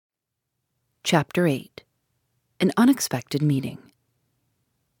Chapter 8. An Unexpected Meeting.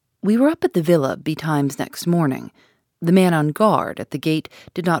 We were up at the villa betimes next morning. The man on guard at the gate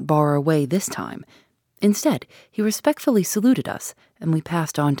did not bar our way this time. Instead, he respectfully saluted us, and we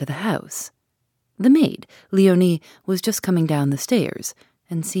passed on to the house. The maid, Leonie, was just coming down the stairs,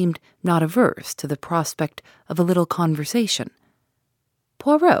 and seemed not averse to the prospect of a little conversation.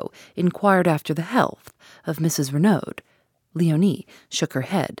 Poirot inquired after the health of Mrs. Renaud. Leonie shook her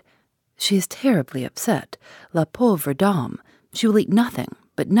head. "She is terribly upset. La pauvre dame. She will eat nothing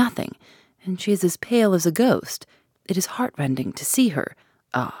but nothing, and she is as pale as a ghost. It is heartrending to see her.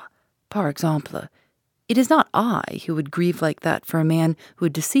 Ah, par exemple. It is not I who would grieve like that for a man who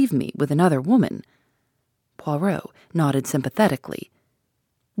would deceive me with another woman." Poirot nodded sympathetically.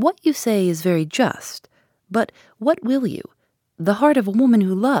 "What you say is very just, but what will you? The heart of a woman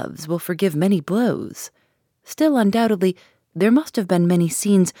who loves will forgive many blows. Still, undoubtedly, there must have been many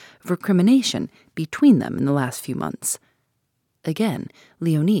scenes of recrimination between them in the last few months." Again,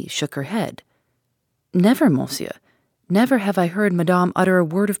 Leonie shook her head. "Never, monsieur. Never have I heard Madame utter a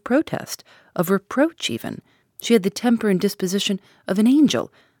word of protest, of reproach even. She had the temper and disposition of an angel,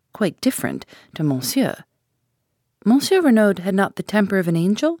 quite different to monsieur." Monsieur Renaud had not the temper of an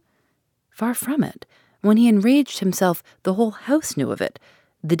angel? Far from it. When he enraged himself, the whole house knew of it.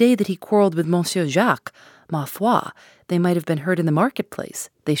 The day that he quarrelled with Monsieur Jacques, ma foi, they might have been heard in the marketplace,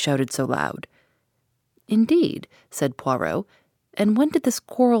 they shouted so loud. "Indeed," said Poirot. "And when did this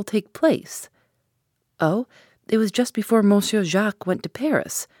quarrel take place?" "Oh, it was just before Monsieur Jacques went to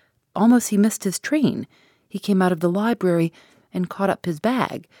Paris. Almost he missed his train. He came out of the library and caught up his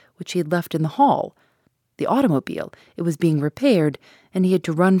bag, which he had left in the hall. The automobile, it was being repaired, and he had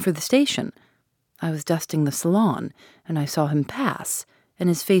to run for the station. I was dusting the salon, and I saw him pass, and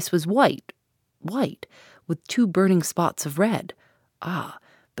his face was white, with 2 burning spots of red. Ah,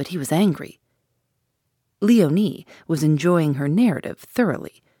 but he was angry." Leonie was enjoying her narrative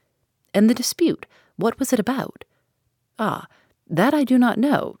thoroughly. "And the dispute, what was it about?" "Ah, that I do not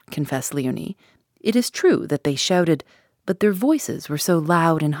know," confessed Leonie. "It is true that they shouted, but their voices were so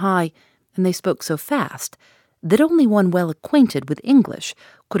loud and high, and they spoke so fast, that only one well acquainted with English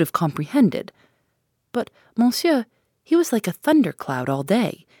could have comprehended. But, monsieur, he was like a thundercloud all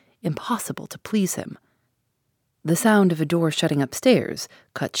day, impossible to please him." The sound of a door shutting upstairs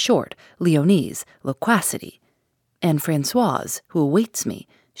cut short Leonie's loquacity. "And Françoise, who awaits me,"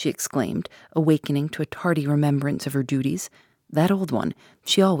 she exclaimed, awakening to a tardy remembrance of her duties. "That old one,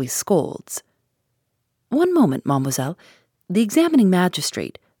 she always scolds." "One moment, mademoiselle. The examining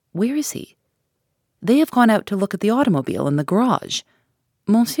magistrate, where is he?" "They have gone out to look at the automobile in the garage.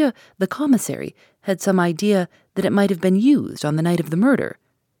 Monsieur, the commissary, had some idea that it might have been used on the night of the murder."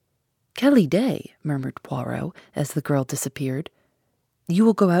 "Quelle idée," murmured Poirot as the girl disappeared. "You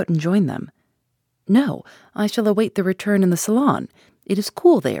will go out and join them." "No, I shall await the return in the salon. It is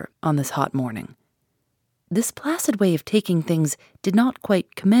cool there on this hot morning." This placid way of taking things did not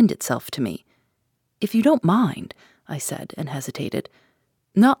quite commend itself to me. "If you don't mind," I said, and hesitated.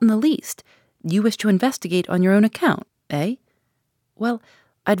 "Not in the least. You wish to investigate on your own account, eh? Well,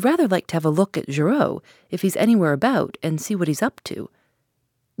 I'd rather like to have a look at Giraud, if he's anywhere about, and see what he's up to."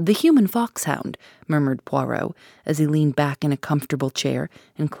 "The human foxhound," murmured Poirot, as he leaned back in a comfortable chair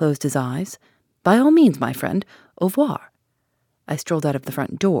and closed his eyes. "By all means, my friend, au revoir." I strolled out of the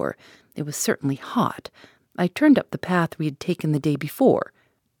front door. It was certainly hot. I turned up the path we had taken the day before.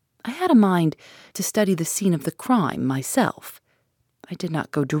 I had a mind to study the scene of the crime myself. I did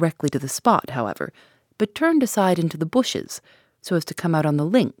not go directly to the spot, however, but turned aside into the bushes, so as to come out on the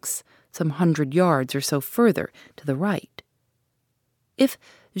links, some 100 yards or so further to the right. If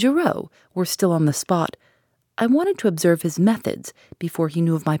Giraud were still on the spot, I wanted to observe his methods before he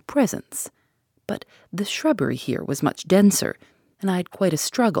knew of my presence. But the shrubbery here was much denser, and I had quite a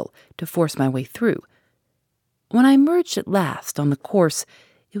struggle to force my way through. When I emerged at last on the course,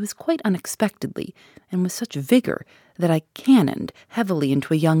 it was quite unexpectedly, and with such vigor that I cannoned heavily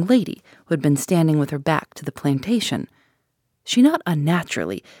into a young lady who had been standing with her back to the plantation. She not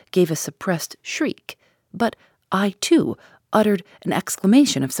unnaturally gave a suppressed shriek, but I, too, uttered an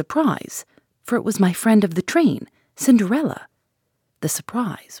exclamation of surprise, for it was my friend of the train, Cinderella. The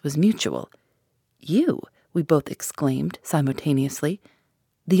surprise was mutual. "You!" we both exclaimed simultaneously.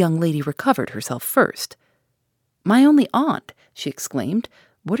 The young lady recovered herself first. "My only aunt," she exclaimed.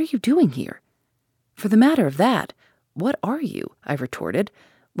 "What are you doing here?" "For the matter of that, what are you?" I retorted.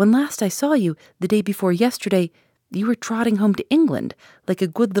 "When last I saw you, the day before yesterday, you were trotting home to England like a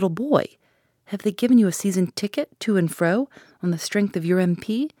good little boy. Have they given you a season ticket to and fro on the strength of your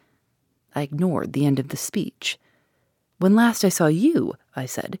MP?" I ignored the end of the speech. When last I saw you, I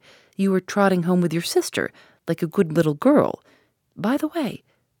said, you were trotting home with your sister, like a good little girl. By the way,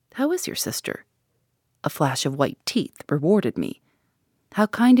 how is your sister? A flash of white teeth rewarded me. How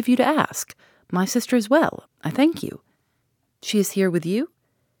kind of you to ask. My sister is well, I thank you. She is here with you?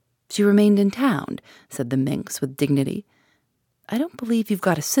 She remained in town, said the minx with dignity. I don't believe you've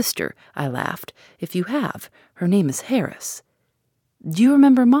got a sister, I laughed. If you have, her name is Harris. Do you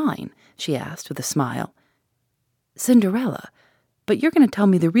remember mine? She asked with a smile. Cinderella. But you're going to tell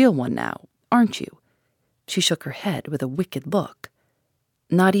me the real one now, aren't you? She shook her head with a wicked look.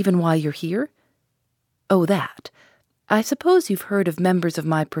 Not even why you're here? Oh, that. I suppose you've heard of members of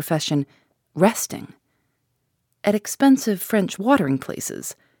my profession resting at expensive French watering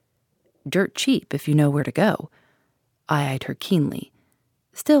places. Dirt cheap if you know where to go. I eyed her keenly.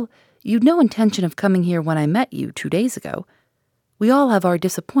 Still, you'd no intention of coming here when I met you 2 days ago. We all have our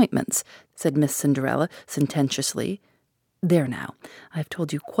disappointments, said Miss Cinderella sententiously. There now, I've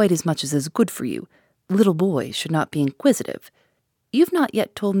told you quite as much as is good for you. Little boys should not be inquisitive. You've not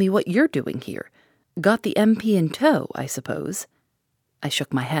yet told me what you're doing here. Got the MP in tow, I suppose. I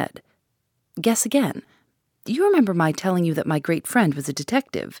shook my head. Guess again. You remember my telling you that my great friend was a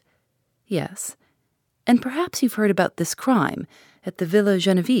detective? Yes. And perhaps you've heard about this crime at the Villa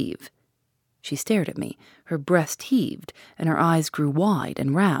Genevieve. She stared at me, her breast heaved, and her eyes grew wide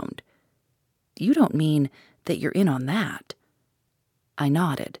and round. You don't mean that you're in on that? I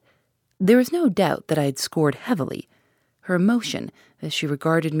nodded. There was no doubt that I had scored heavily. Her emotion, as she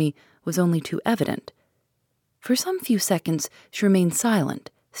regarded me, was only too evident. For some few seconds she remained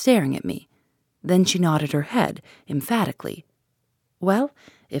silent, staring at me. Then she nodded her head, emphatically. Well,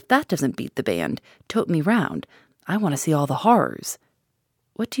 if that doesn't beat the band, tote me round. I want to see all the horrors.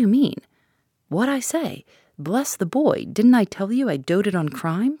 What do you mean? What I say? Bless the boy, didn't I tell you I doted on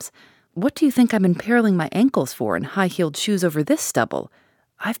crimes? What do you think I'm imperiling my ankles for in high-heeled shoes over this stubble?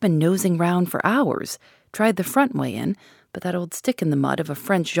 I've been nosing round for hours, tried the front way in, but that old stick in the mud of a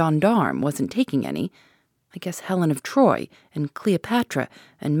French gendarme wasn't taking any. I guess Helen of Troy and Cleopatra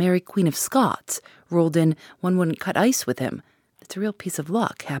and Mary Queen of Scots rolled in one wouldn't cut ice with him. It's a real piece of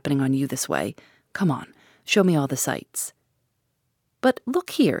luck happening on you this way. Come on, show me all the sights. But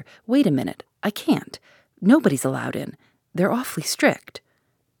look here, wait a minute. I can't. Nobody's allowed in. They're awfully strict.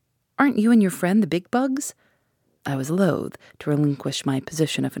 Aren't you and your friend the big bugs? I was loath to relinquish my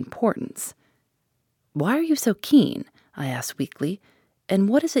position of importance. Why are you so keen? I asked weakly. And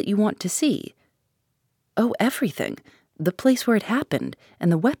what is it you want to see? Oh, everything. The place where it happened,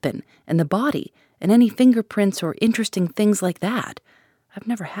 and the weapon, and the body, and any fingerprints or interesting things like that. I've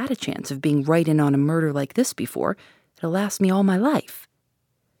never had a chance of being right in on a murder like this before. It'll last me all my life.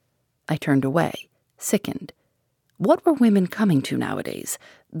 I turned away, sickened. What were women coming to nowadays?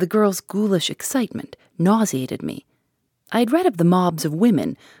 The girl's ghoulish excitement nauseated me. I had read of the mobs of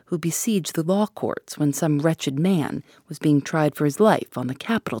women who besieged the law courts when some wretched man was being tried for his life on the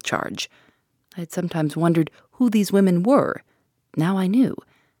capital charge. I had sometimes wondered who these women were. Now I knew.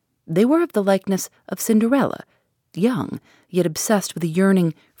 They were of the likeness of Cinderella, young, yet obsessed with a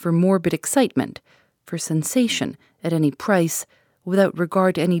yearning for morbid excitement, for sensation at any price, without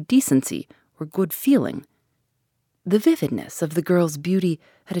regard to any decency or good feeling. The vividness of the girl's beauty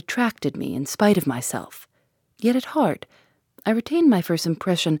had attracted me in spite of myself. Yet at heart, I retained my first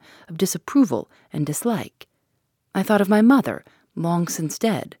impression of disapproval and dislike. I thought of my mother, long since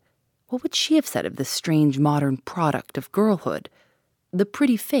dead. What would she have said of this strange modern product of girlhood? The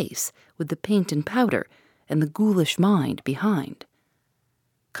pretty face with the paint and powder, and the ghoulish mind behind.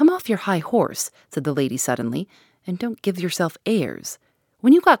 Come off your high horse, said the lady suddenly, and don't give yourself airs.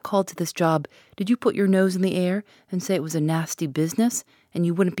 When you got called to this job, did you put your nose in the air and say it was a nasty business and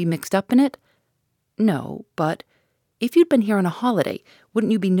you wouldn't be mixed up in it? No, but if you'd been here on a holiday,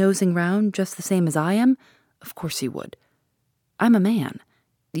 wouldn't you be nosing round just the same as I am? Of course you would. I'm a man.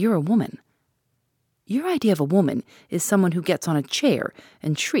 You're a woman. Your idea of a woman is someone who gets on a chair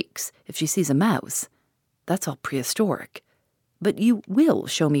and shrieks if she sees a mouse. That's all prehistoric. But you will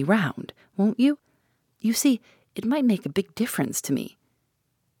show me round, won't you? You see, it might make a big difference to me.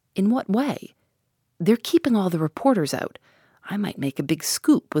 In what way? They're keeping all the reporters out. I might make a big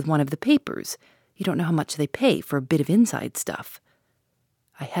scoop with one of the papers. You don't know how much they pay for a bit of inside stuff.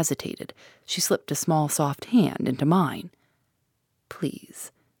 I hesitated. She slipped a small, soft hand into mine.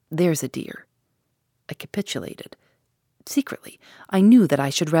 Please, there's a dear. I capitulated. Secretly, I knew that I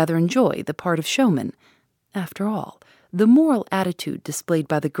should rather enjoy the part of showman. After all, the moral attitude displayed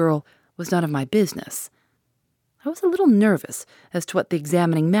by the girl was none of my business. I was a little nervous as to what the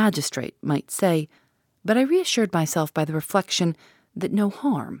examining magistrate might say, but I reassured myself by the reflection that no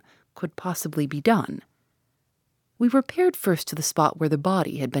harm could possibly be done. We repaired first to the spot where the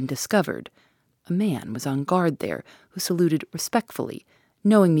body had been discovered. A man was on guard there who saluted respectfully,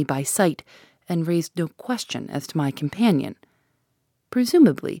 knowing me by sight, and raised no question as to my companion.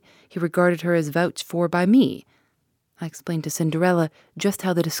 Presumably, he regarded her as vouched for by me. I explained to Cinderella just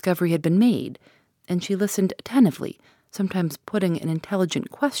how the discovery had been made, and she listened attentively, sometimes putting an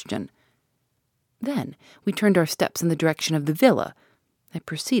intelligent question. Then we turned our steps in the direction of the villa. I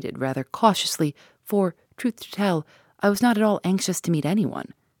proceeded rather cautiously, for, truth to tell, I was not at all anxious to meet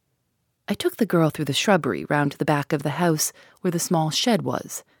anyone. I took the girl through the shrubbery round to the back of the house where the small shed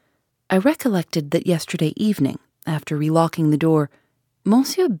was. I recollected that yesterday evening, after relocking the door,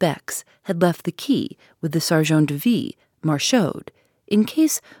 Monsieur Bex had left the key with the sergeant de ville, Marchaud, in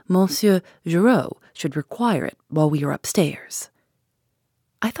case Monsieur Giraud should require it while we were upstairs.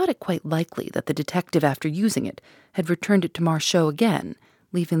 I thought it quite likely that the detective, after using it, had returned it to Marchaud again.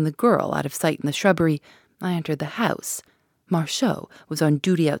 Leaving the girl out of sight in the shrubbery, I entered the house. Marchaud was on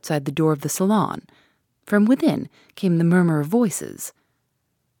duty outside the door of the salon. From within came the murmur of voices.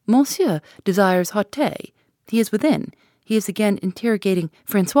 "Monsieur desires hot tea. He is within. He is again interrogating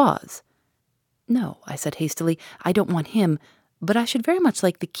Françoise." "No," I said hastily, "I don't want him, but I should very much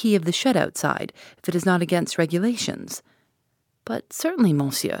like the key of the shed outside, if it is not against regulations." "But certainly,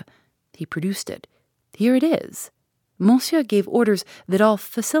 monsieur." He produced it. "Here it is. Monsieur gave orders that all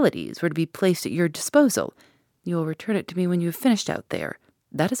facilities were to be placed at your disposal. You will return it to me when you have finished out there.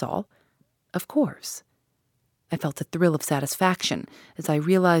 That is all." "Of course." I felt a thrill of satisfaction as I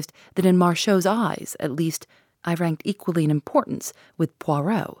realized that in Marchaud's eyes, at least, I ranked equally in importance with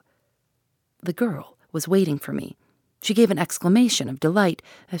Poirot. The girl was waiting for me. She gave an exclamation of delight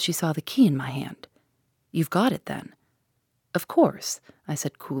as she saw the key in my hand. "You've got it, then?" "Of course," I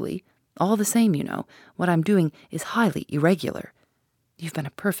said coolly. "All the same, you know, what I'm doing is highly irregular. You've been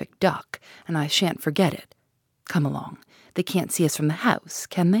a perfect duck, and I shan't forget it. Come along. They can't see us from the house,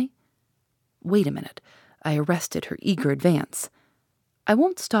 can they?" "Wait a minute." I arrested her eager advance. "I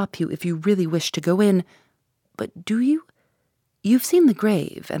won't stop you if you really wish to go in, but do you? You've seen the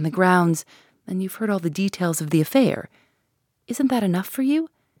grave and the grounds, and you've heard all the details of the affair. Isn't that enough for you?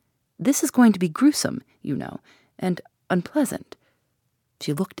 This is going to be gruesome, you know, and unpleasant."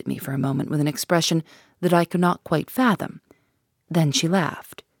 She looked at me for a moment with an expression that I could not quite fathom. Then she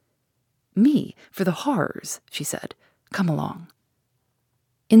laughed. "Me for the horrors," she said. "Come along."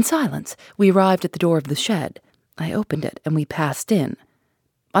 In silence, we arrived at the door of the shed. I opened it, and we passed in.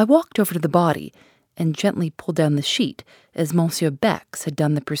 I walked over to the body and gently pulled down the sheet, as Monsieur Bex had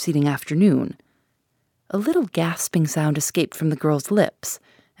done the preceding afternoon. A little gasping sound escaped from the girl's lips,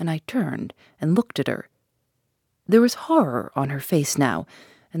 and I turned and looked at her. There was horror on her face now,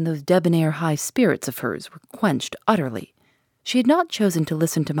 and those debonair high spirits of hers were quenched utterly. She had not chosen to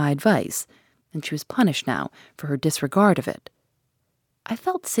listen to my advice, and she was punished now for her disregard of it. I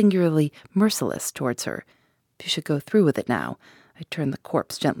felt singularly merciless towards her. If she should go through with it now, I turned the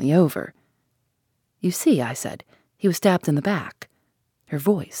corpse gently over. "You see," I said, "he was stabbed in the back." Her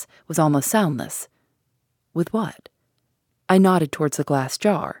voice was almost soundless. "With what?" I nodded towards the glass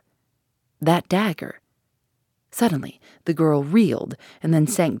jar. "That dagger." Suddenly, the girl reeled and then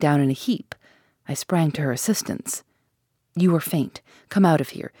sank down in a heap. I sprang to her assistance. "You are faint. Come out of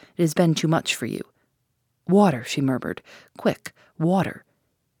here. It has been too much for you." "Water," she murmured. "Quick, water."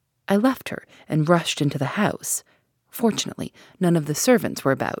 I left her and rushed into the house. Fortunately, none of the servants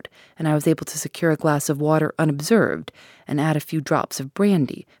were about, and I was able to secure a glass of water unobserved and add a few drops of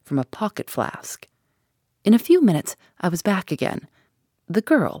brandy from a pocket flask. In a few minutes, I was back again. The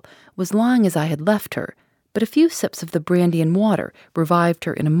girl was lying as I had left her, but a few sips of the brandy and water revived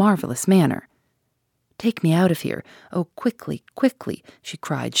her in a marvelous manner. "Take me out of here. Oh, quickly, quickly," she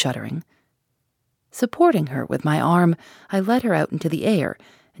cried, shuddering. Supporting her with my arm, I led her out into the air,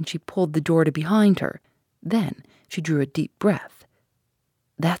 and she pulled the door to behind her. Then she drew a deep breath.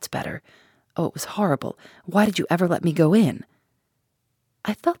 "That's better. Oh, it was horrible. Why did you ever let me go in?"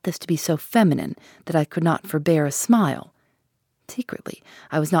 I felt this to be so feminine that I could not forbear a smile. Secretly,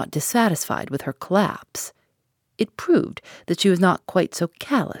 I was not dissatisfied with her collapse. It proved that she was not quite so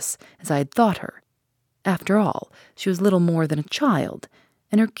callous as I had thought her. After all, she was little more than a child,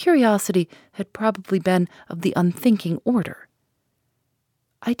 and her curiosity had probably been of the unthinking order.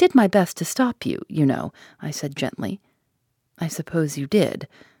 "I did my best to stop you, you know," I said gently. "I suppose you did.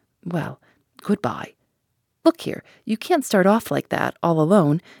 Well, goodbye. Look here, you can't start off like that, all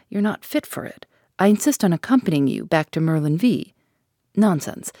alone. You're not fit for it. I insist on accompanying you back to Merlinville."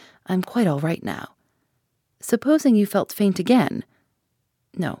 "Nonsense. I'm quite all right now." "Supposing you felt faint again?"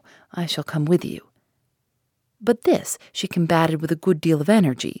 "No, I shall come with you." But this she combated with a good deal of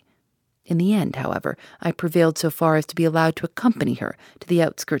energy. In the end, however, I prevailed so far as to be allowed to accompany her to the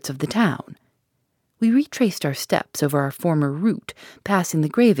outskirts of the town. We retraced our steps over our former route, passing the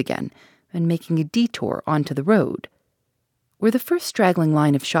grave again, and making a detour onto the road. Where the first straggling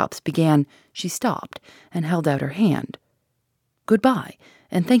line of shops began, she stopped and held out her hand. "Goodbye,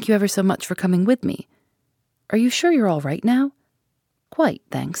 and thank you ever so much for coming with me. Are you sure you're all right now?" "Quite,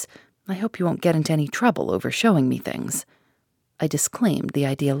 thanks. I hope you won't get into any trouble over showing me things." I disclaimed the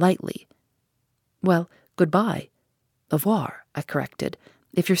idea lightly. "Well, goodbye. Au revoir," I corrected.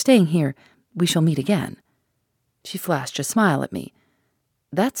 "If you're staying here, we shall meet again." She flashed a smile at me.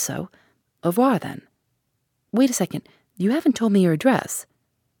 "That's so. Au revoir, then. Wait a second. You haven't told me your address."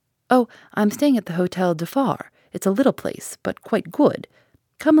 "Oh, I'm staying at the Hotel de Phare. It's a little place, but quite good.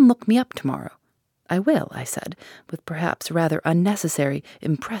 Come and look me up tomorrow." "I will," I said, with perhaps rather unnecessary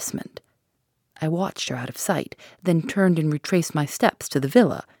empressement. I watched her out of sight, then turned and retraced my steps to the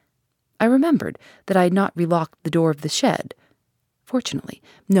villa. I remembered that I had not relocked the door of the shed. Fortunately,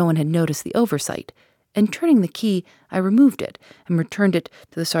 no one had noticed the oversight, and turning the key, I removed it and returned it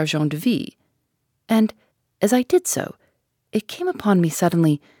to the Sergeant de Ville. And, as I did so, it came upon me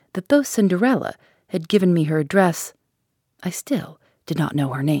suddenly that though Cinderella had given me her address, I still did not know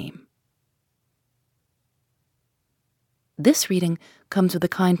her name. This reading comes with the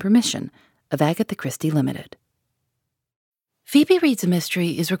kind permission of Agatha Christie Limited. Phoebe Reads a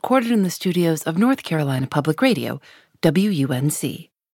Mystery is recorded in the studios of North Carolina Public Radio, WUNC.